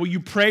some prayer. Will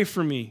you pray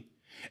for me?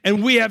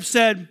 And we have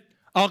said,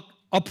 I'll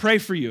pray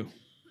for you.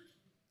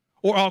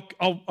 Or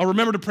I'll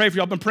remember to pray for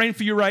you. I've been praying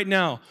for you right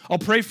now. I'll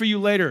pray for you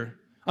later.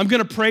 I'm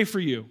going to pray for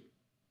you.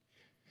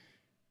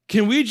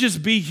 Can we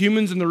just be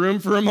humans in the room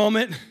for a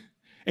moment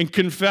and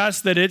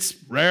confess that it's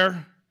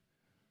rare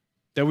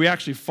that we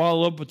actually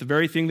follow up with the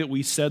very thing that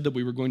we said that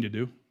we were going to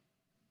do?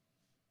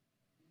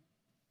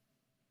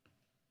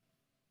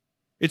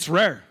 It's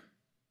rare.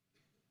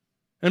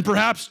 And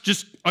perhaps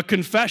just a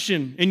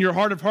confession in your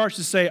heart of hearts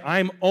to say,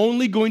 I'm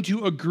only going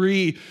to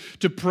agree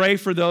to pray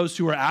for those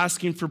who are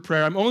asking for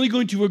prayer. I'm only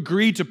going to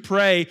agree to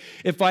pray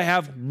if I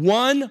have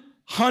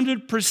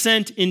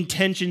 100%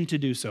 intention to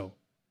do so.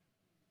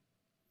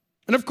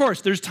 And of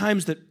course, there's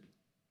times that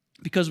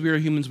because we are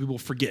humans, we will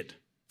forget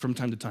from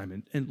time to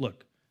time. And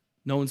look,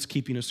 no one's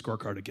keeping a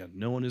scorecard again.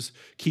 No one is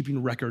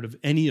keeping record of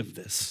any of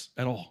this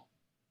at all.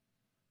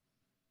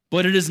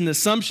 But it is an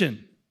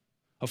assumption,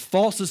 a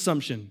false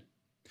assumption,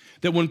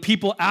 that when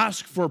people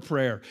ask for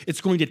prayer,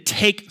 it's going to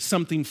take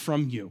something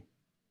from you.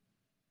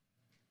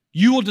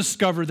 You will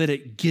discover that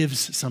it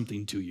gives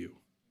something to you.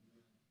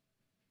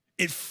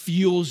 It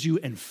fuels you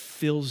and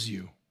fills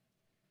you.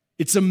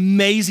 It's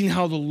amazing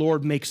how the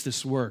Lord makes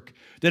this work,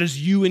 that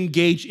as you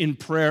engage in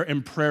prayer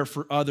and prayer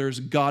for others,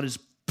 God is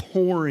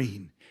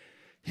pouring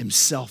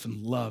himself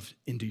and love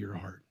into your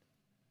heart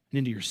and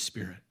into your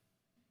spirit.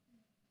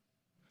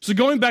 So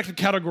going back to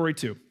category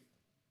 2,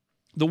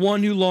 the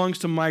one who longs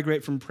to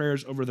migrate from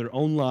prayers over their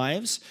own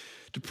lives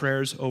to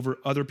prayers over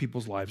other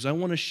people's lives. I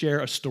want to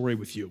share a story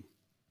with you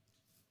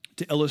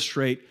to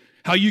illustrate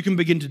how you can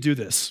begin to do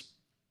this.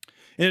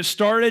 And it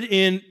started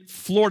in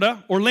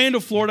Florida, Orlando,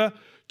 Florida.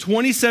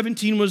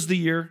 2017 was the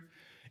year,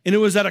 and it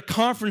was at a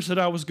conference that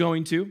I was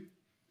going to.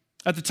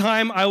 At the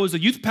time, I was a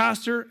youth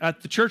pastor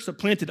at the church that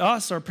planted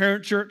us, our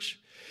parent church.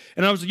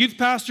 And I was a youth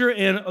pastor,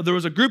 and there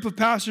was a group of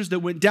pastors that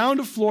went down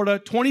to Florida,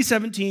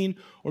 2017,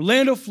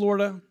 Orlando,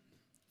 Florida,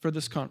 for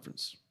this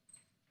conference.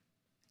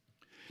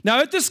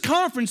 Now, at this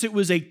conference, it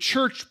was a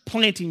church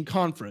planting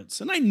conference,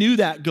 and I knew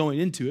that going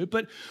into it,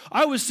 but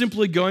I was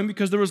simply going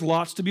because there was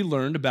lots to be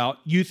learned about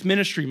youth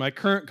ministry, my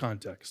current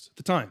context at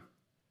the time.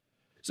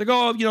 It's like,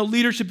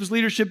 leadership is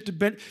leadership.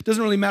 It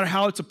doesn't really matter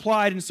how it's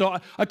applied, and so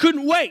I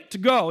couldn't wait to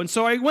go, and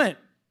so I went.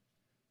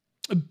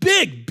 A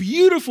big,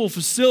 beautiful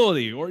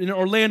facility or in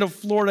Orlando,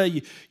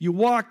 Florida. You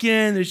walk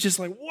in, it's just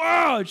like,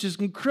 wow, it's just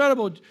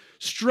incredible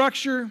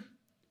structure.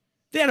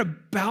 They had a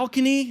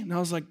balcony, and I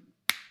was like,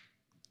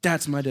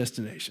 that's my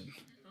destination.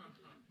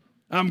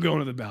 I'm going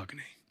to the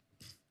balcony.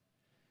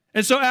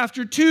 And so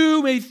after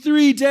 2, maybe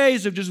 3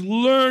 days of just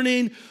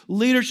learning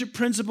leadership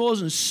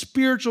principles and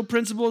spiritual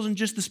principles and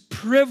just this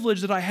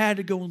privilege that I had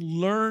to go and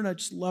learn, I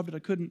just loved it. I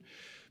couldn't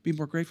be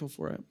more grateful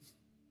for it.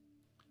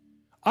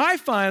 I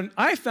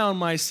found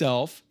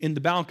myself in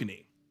the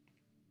balcony.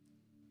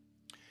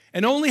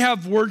 And only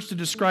have words to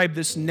describe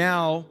this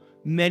now,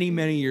 many,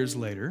 many years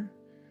later.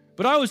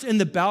 But I was in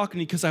the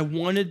balcony because I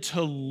wanted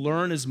to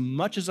learn as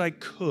much as I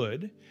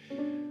could,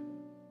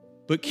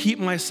 but keep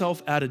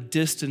myself at a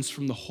distance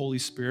from the Holy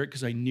Spirit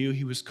because I knew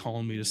he was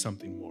calling me to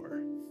something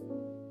more.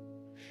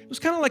 It was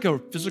kind of like a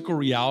physical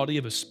reality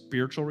of a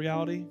spiritual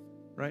reality,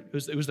 right?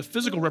 It was the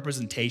physical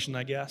representation,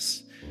 I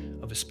guess,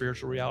 of a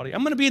spiritual reality.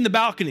 I'm going to be in the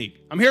balcony.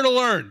 I'm here to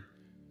learn,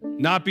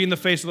 not be in the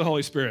face of the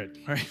Holy Spirit,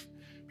 right?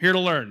 I'm here to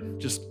learn.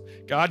 Just,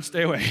 God,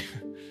 stay away.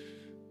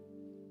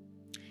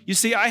 You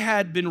see, I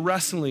had been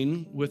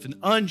wrestling with an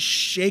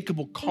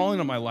unshakable calling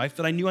on my life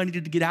that I knew I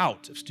needed to get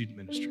out of student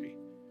ministry.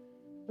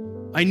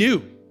 I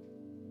knew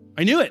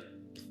it.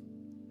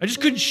 I just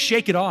couldn't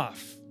shake it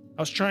off.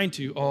 I was trying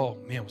to. Oh,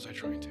 man, was I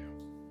trying to.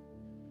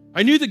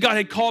 I knew that God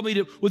had called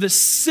me with a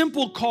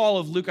simple call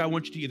of, Luke, I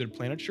want you to either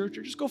plant a church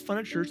or just go find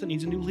a church that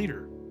needs a new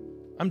leader.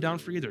 I'm down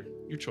for either.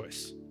 Your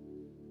choice.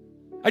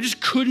 I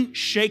just couldn't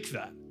shake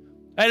that.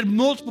 I had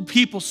multiple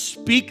people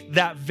speak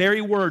that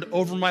very word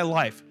over my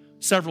life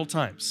several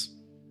times.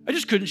 I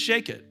just couldn't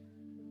shake it.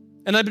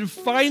 And I've been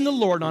fighting the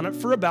Lord on it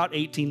for about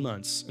 18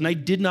 months, and I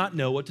did not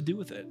know what to do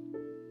with it.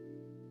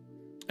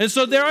 And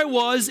so there I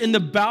was in the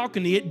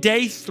balcony at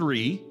day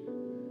 3,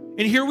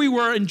 and here we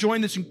were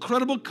enjoying this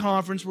incredible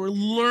conference. We're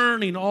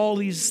learning all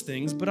these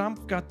things, but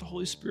I've got the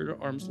Holy Spirit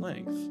at arm's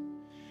length.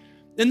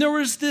 And there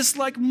was this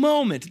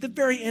moment at the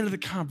very end of the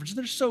conference.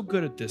 They're so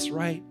good at this,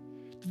 right?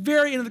 At the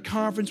very end of the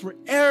conference where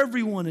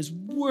everyone is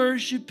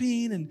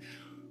worshiping and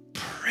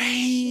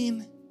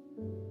praying.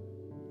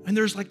 And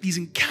there's these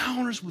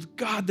encounters with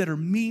God that are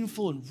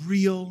meaningful and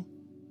real.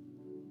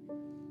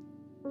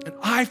 And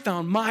I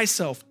found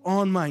myself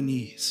on my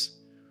knees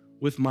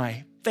with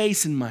my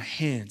face in my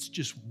hands,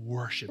 just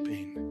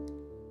worshiping.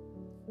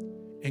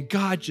 And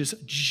God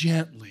just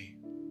gently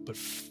but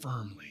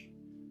firmly,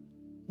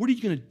 what are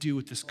you going to do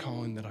with this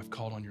calling that I've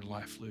called on your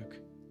life, Luke?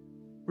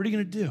 What are you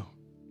going to do?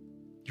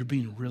 You're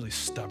being really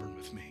stubborn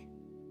with me.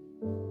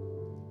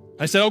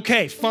 I said,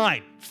 okay,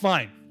 fine.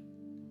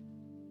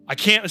 I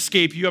can't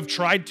escape you. I've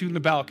tried to in the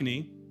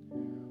balcony,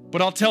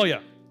 but I'll tell you,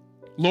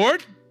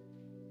 Lord,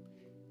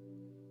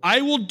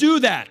 I will do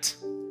that.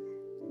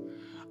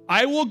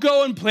 I will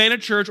go and plant a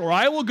church, or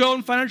I will go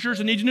and find a church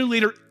that needs a new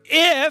leader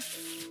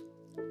if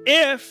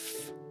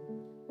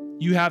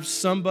you have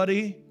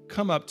somebody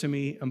come up to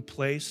me and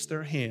place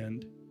their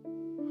hand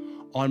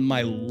on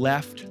my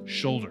left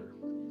shoulder.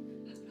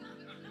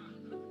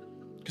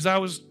 Because I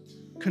was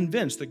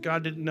convinced that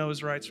God didn't know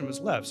his rights from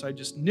his lefts. I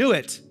just knew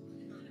it.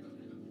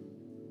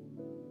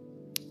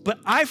 But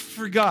I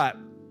forgot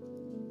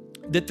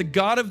that the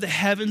God of the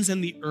heavens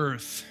and the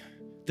earth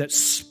that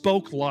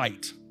spoke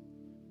light,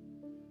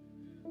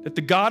 that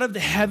the God of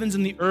the heavens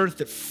and the earth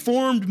that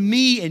formed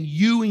me and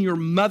you in your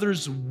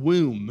mother's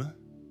womb,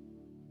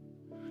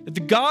 that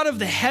the God of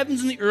the heavens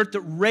and the earth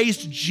that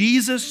raised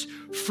Jesus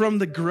from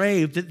the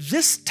grave, that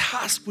this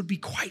task would be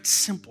quite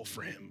simple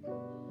for him.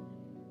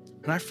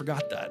 And I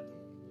forgot that.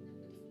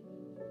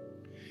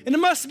 And it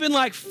must have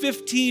been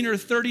 15 or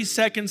 30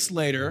 seconds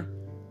later,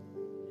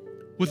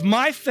 with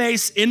my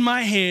face in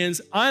my hands,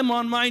 I'm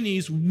on my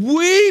knees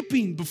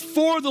weeping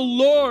before the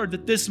Lord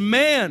that this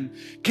man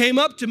came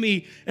up to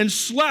me and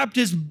slapped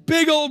his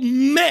big old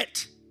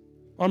mitt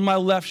on my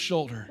left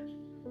shoulder.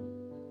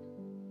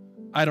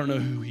 I don't know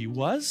who he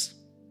was.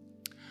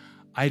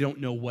 I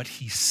don't know what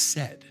he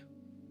said.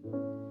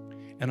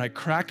 And I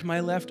cracked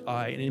my left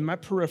eye, and in my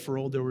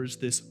peripheral, there was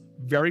this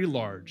very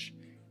large,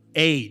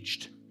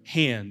 aged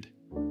hand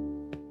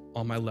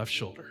on my left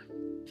shoulder.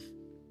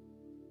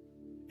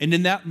 And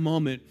in that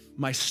moment,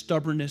 my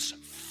stubbornness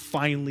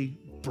finally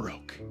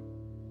broke.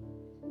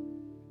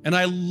 And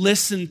I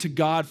listened to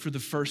God for the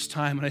first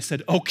time, and I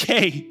said,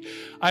 okay,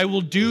 I will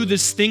do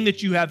this thing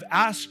that you have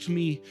asked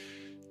me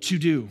to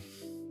do.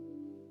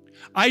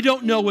 I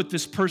don't know what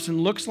this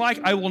person looks like.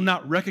 I will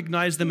not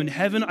recognize them in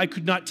heaven. I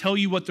could not tell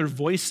you what their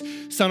voice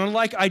sounded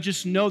like. I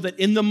just know that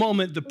in the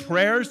moment, the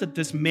prayers that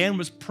this man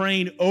was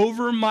praying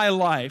over my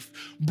life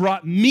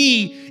brought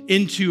me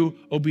into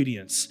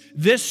obedience.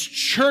 This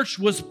church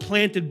was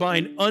planted by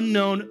an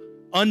unknown,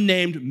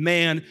 unnamed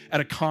man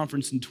at a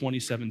conference in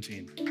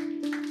 2017.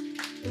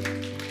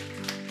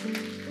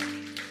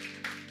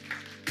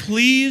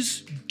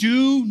 Please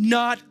do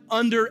not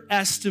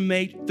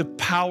underestimate the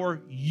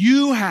power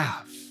you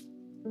have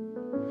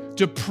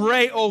to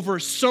pray over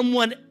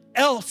someone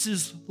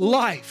else's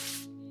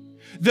life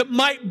that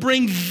might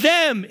bring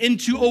them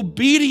into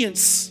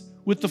obedience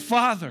with the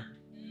Father.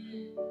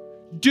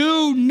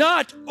 Do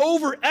not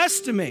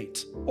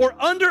overestimate or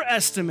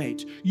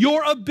underestimate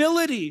your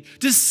ability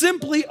to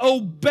simply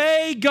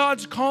obey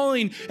God's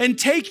calling and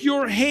take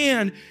your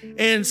hand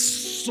and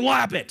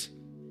slap it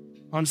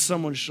on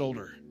someone's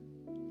shoulder.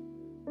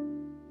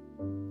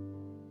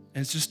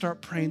 And just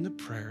start praying the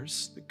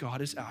prayers that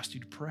God has asked you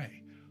to pray.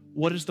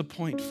 What is the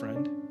point,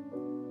 friend?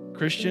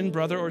 Christian,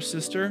 brother or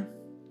sister,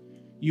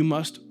 you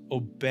must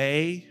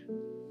obey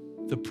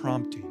the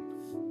prompting.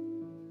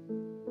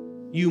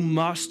 You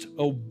must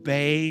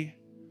obey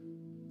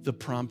the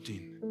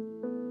prompting.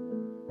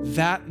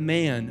 That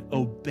man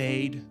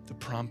obeyed the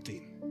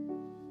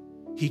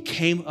prompting. He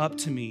came up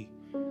to me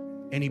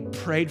and he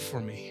prayed for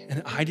me,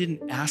 and I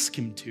didn't ask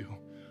him to,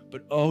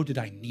 but oh, did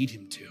I need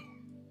him to.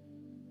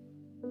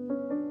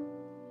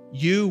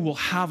 You will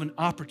have an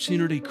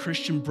opportunity,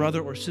 Christian brother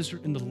or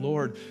sister in the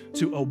Lord,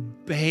 to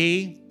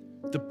obey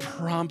the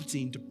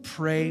prompting to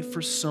pray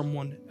for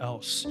someone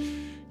else,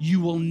 you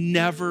will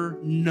never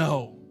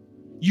know.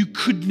 You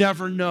could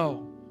never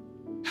know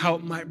how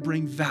it might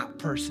bring that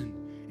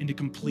person into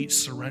complete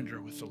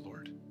surrender with the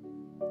Lord.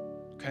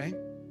 Okay?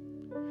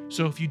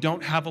 So if you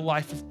don't have a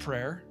life of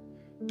prayer,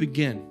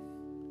 begin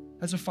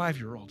as a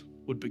 5-year-old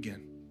would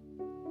begin.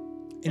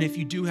 And if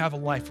you do have a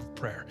life of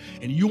prayer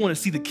and you want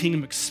to see the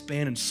kingdom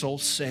expand and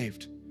souls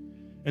saved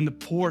and the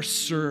poor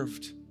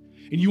served,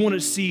 and you want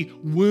to see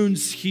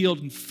wounds healed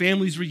and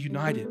families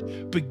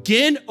reunited,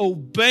 begin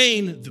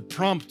obeying the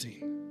prompting.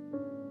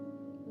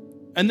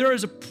 And there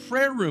is a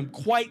prayer room,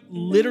 quite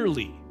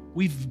literally,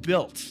 we've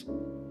built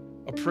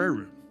a prayer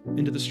room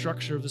into the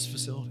structure of this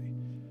facility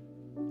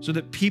so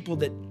that people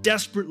that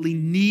desperately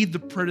need the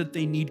prayer that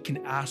they need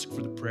can ask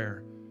for the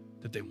prayer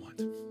that they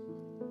want.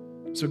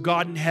 So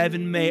God in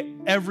heaven, may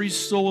every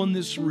soul in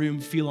this room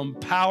feel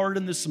empowered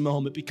in this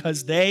moment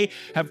because they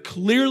have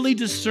clearly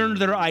discerned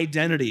their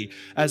identity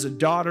as a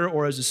daughter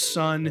or as a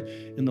son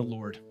in the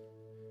Lord.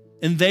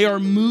 And they are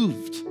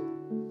moved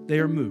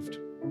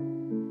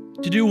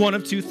to do one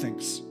of two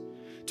things: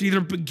 to either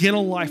begin a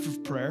life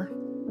of prayer,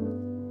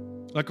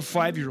 like a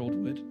 5-year-old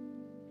would,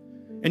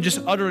 and just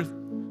utter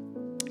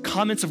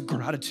comments of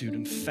gratitude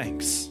and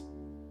thanks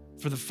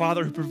for the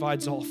Father who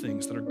provides all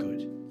things that are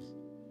good.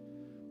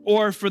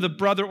 Or for the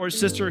brother or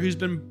sister who's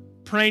been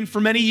praying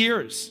for many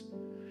years,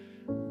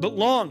 but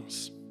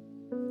longs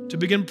to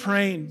begin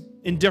praying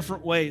in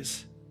different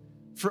ways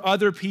for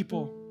other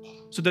people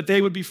so that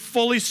they would be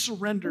fully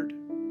surrendered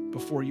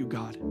before you,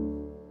 God.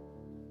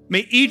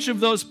 May each of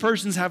those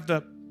persons have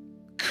the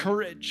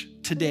courage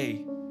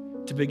today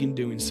to begin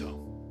doing so.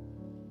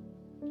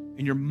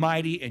 In your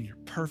mighty and your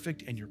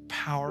perfect and your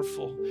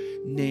powerful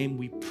name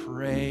we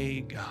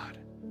pray, God.